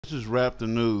This is Rap the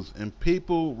News, and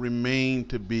people remain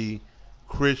to be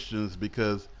Christians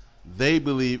because they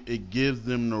believe it gives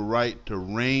them the right to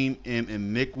reign in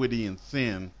iniquity and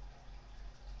sin.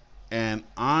 And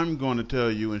I'm going to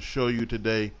tell you and show you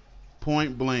today,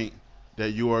 point blank,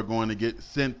 that you are going to get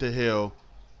sent to hell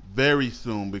very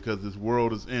soon because this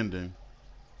world is ending,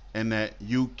 and that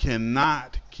you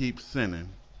cannot keep sinning,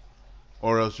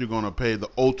 or else you're going to pay the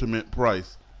ultimate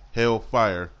price,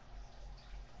 hellfire.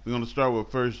 We're going to start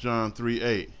with 1 John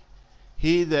 3:8.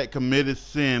 He that committeth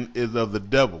sin is of the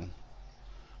devil.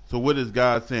 So what is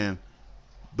God saying?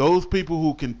 Those people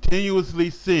who continuously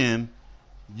sin,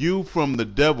 you from the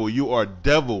devil, you are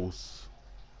devils.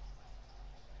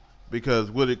 Because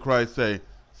what did Christ say?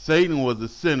 Satan was a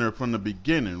sinner from the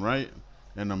beginning, right?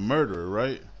 And a murderer,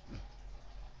 right?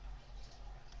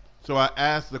 So I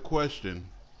asked the question,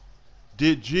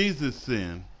 did Jesus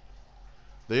sin?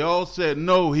 They all said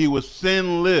no, he was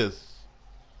sinless.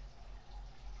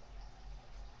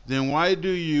 Then why do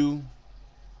you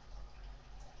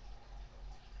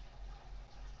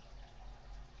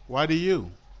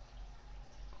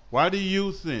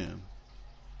sin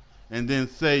and then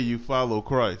say you follow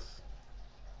Christ?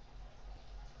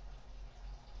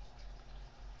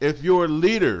 If your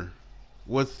leader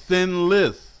was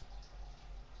sinless,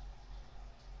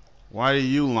 why are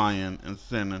you lying and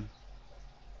sinning?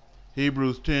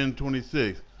 Hebrews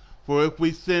 10:26. For if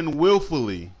we sin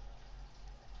willfully,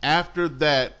 after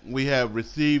that we have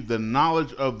received the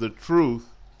knowledge of the truth,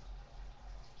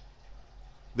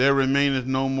 there remaineth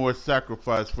no more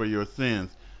sacrifice for your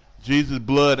sins. Jesus'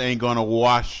 blood ain't going to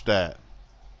wash that.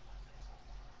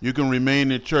 You can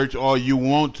remain in church all you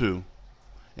want to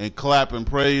and clap and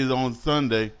praise on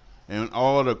Sunday and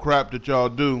all the crap that y'all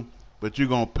do, but you're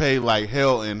going to pay like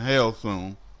hell in hell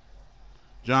soon.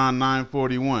 John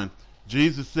 9:41.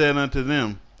 Jesus said unto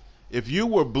them, if you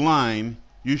were blind,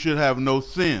 you should have no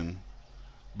sin.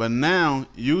 But now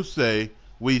you say,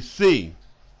 we see,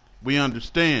 we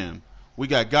understand, we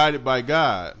got guided by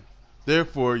God.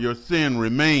 Therefore your sin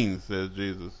remains, says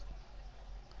Jesus.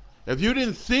 If you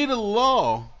didn't see the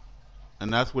law,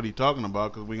 and that's what he's talking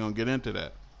about because we're going to get into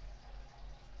that.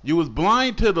 You was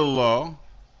blind to the law,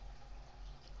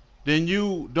 then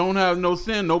you don't have no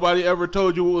sin. Nobody ever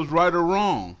told you what was right or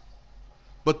wrong.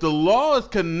 But the law is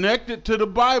connected to the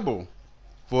Bible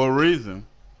for a reason.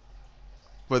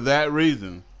 For that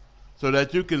reason. So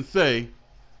that you can say,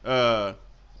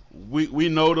 we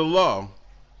know the law.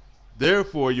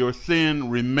 Therefore your sin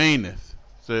remaineth,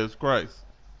 says Christ.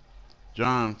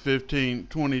 John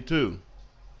 15:22.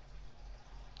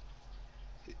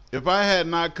 If I had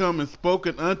not come and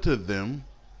spoken unto them,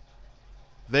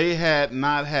 they had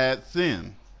not had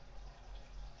sin.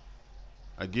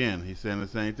 Again, he's saying the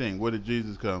same thing. What did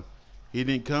Jesus come? He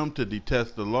didn't come to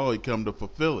detest the law. He come to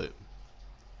fulfill it.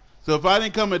 So if I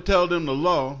didn't come and tell them the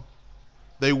law,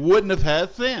 they wouldn't have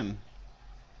had sin.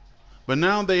 But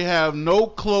now they have no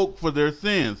cloak for their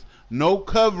sins, no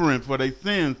covering for their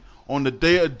sins on the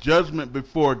day of judgment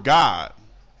before God.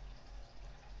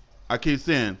 I keep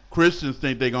saying, Christians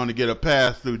think they're going to get a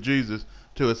pass through Jesus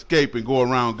to escape and go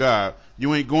around God.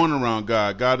 You ain't going around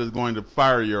God. God is going to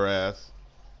fire your ass.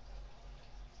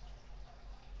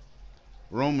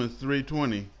 Romans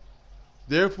 3:20.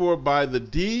 Therefore by the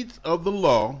deeds of the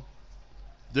law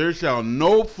there shall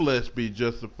no flesh be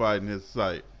justified in his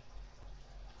sight.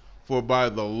 For by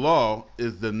the law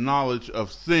is the knowledge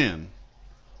of sin.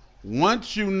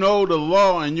 Once you know the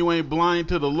law and you ain't blind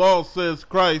to the law, says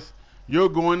Christ, you're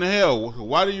going to hell.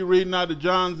 Why do you read out of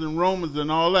Johns and Romans and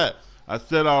all that? I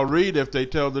said I'll read if they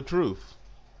tell the truth.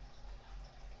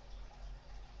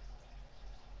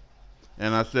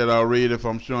 And I said I'll read if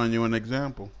I'm showing you an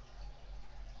example.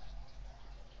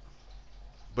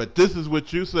 But this is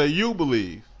what you say you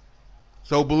believe.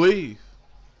 So believe.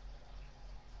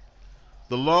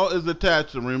 The law is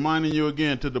attached, and reminding you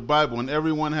again, to the Bible, and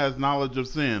everyone has knowledge of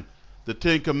sin. The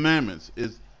 10 Commandments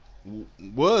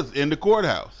was in the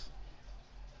courthouse.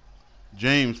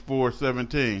 James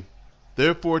 4:17.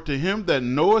 Therefore to him that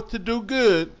knoweth to do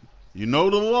good, you know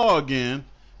the law again,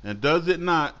 and does it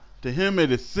not, to him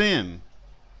it is sin.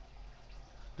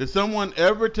 Did someone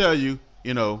ever tell you,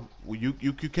 you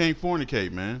can't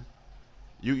fornicate, man.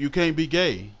 You can't be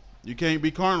gay. You can't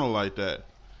be carnal like that.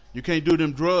 You can't do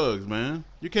them drugs, man.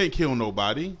 You can't kill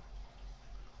nobody.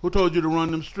 Who told you to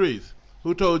run them streets?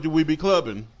 Who told you we be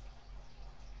clubbing?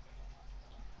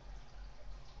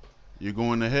 You're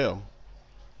going to hell.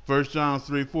 1 John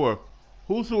 3:4.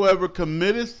 Whosoever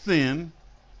committeth sin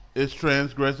is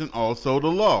transgressing also the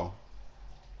law.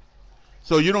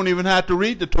 So you don't even have to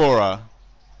read the Torah.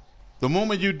 The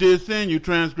moment you did sin, you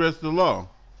transgressed the law.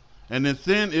 And then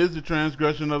sin is the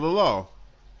transgression of the law.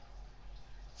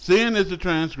 Sin is the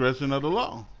transgression of the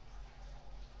law.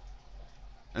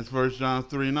 That's 1 John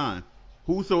 3:9.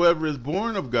 Whosoever is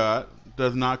born of God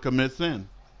does not commit sin.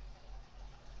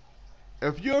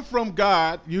 If you're from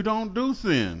God, you don't do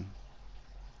sin.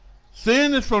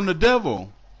 Sin is from the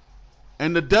devil.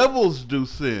 And the devils do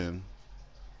sin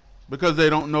because they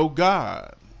don't know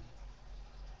God.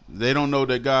 They don't know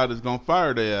that God is going to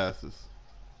fire their asses.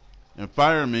 And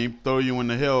fire means throw you in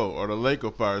the hell or the lake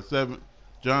of fire.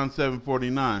 John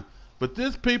 7:49. But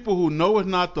this people who knoweth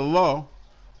not the law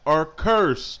are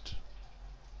cursed.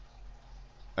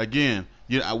 Again,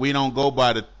 we don't go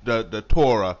by the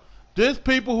Torah. This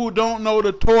people who don't know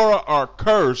the Torah are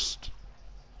cursed.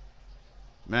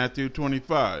 Matthew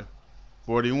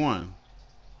 25:41.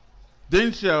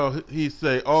 Then shall he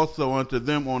say also unto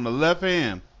them on the left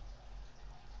hand,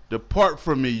 Depart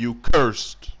from me, you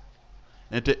cursed,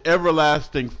 into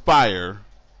everlasting fire.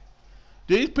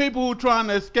 These people who are trying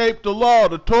to escape the law,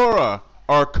 the Torah,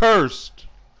 are cursed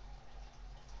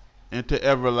into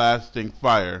everlasting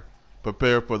fire,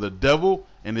 prepared for the devil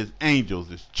and his angels,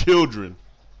 his children.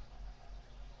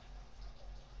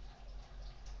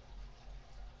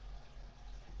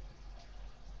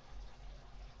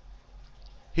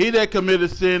 He that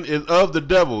committeth sin is of the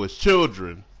devil, his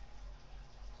children.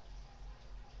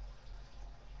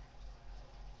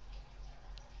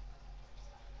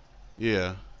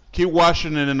 Yeah. Keep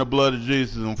washing it in the blood of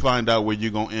Jesus and find out where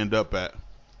you're going to end up at.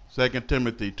 2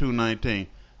 Timothy 2:19.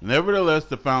 Nevertheless,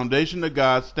 the foundation of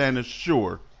God standeth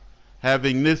sure,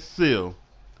 having this seal.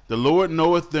 The Lord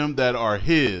knoweth them that are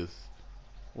his.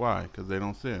 Why? Because they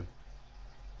don't sin.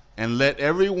 And let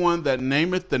everyone that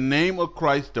nameth the name of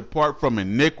Christ depart from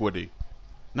iniquity.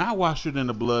 Not wash it in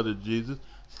the blood of Jesus.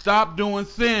 Stop doing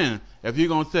sin. If you're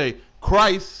going to say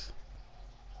Christ,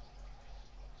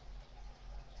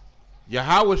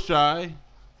 Yahweh,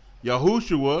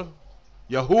 Yahushua,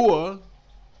 Yahuwah,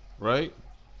 right?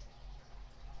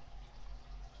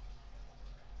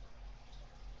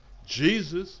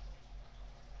 Jesus,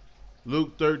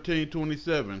 Luke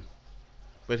 13:27.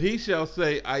 But he shall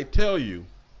say, I tell you,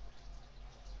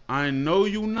 I know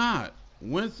you not.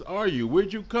 Whence are you?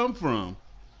 Where'd you come from?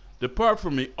 Depart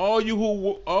from me, all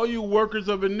you workers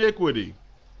of iniquity.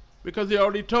 Because he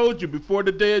already told you before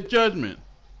the day of judgment.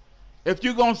 If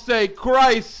you're going to say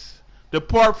Christ,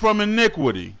 depart from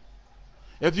iniquity.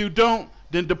 If you don't,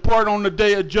 then depart on the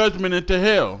day of judgment into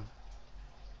hell.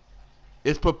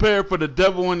 It's prepared for the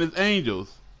devil and his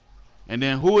angels. And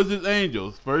then who is his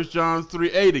angels? 1 John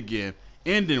 3:8 again,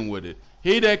 ending with it.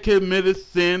 He that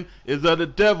committeth sin is of the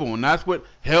devil, and that's what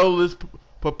hell is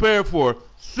prepared for,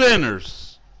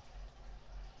 sinners.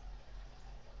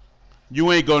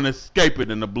 You ain't going to escape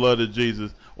it in the blood of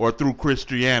Jesus or through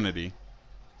Christianity.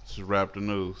 This is Wrap the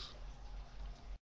News.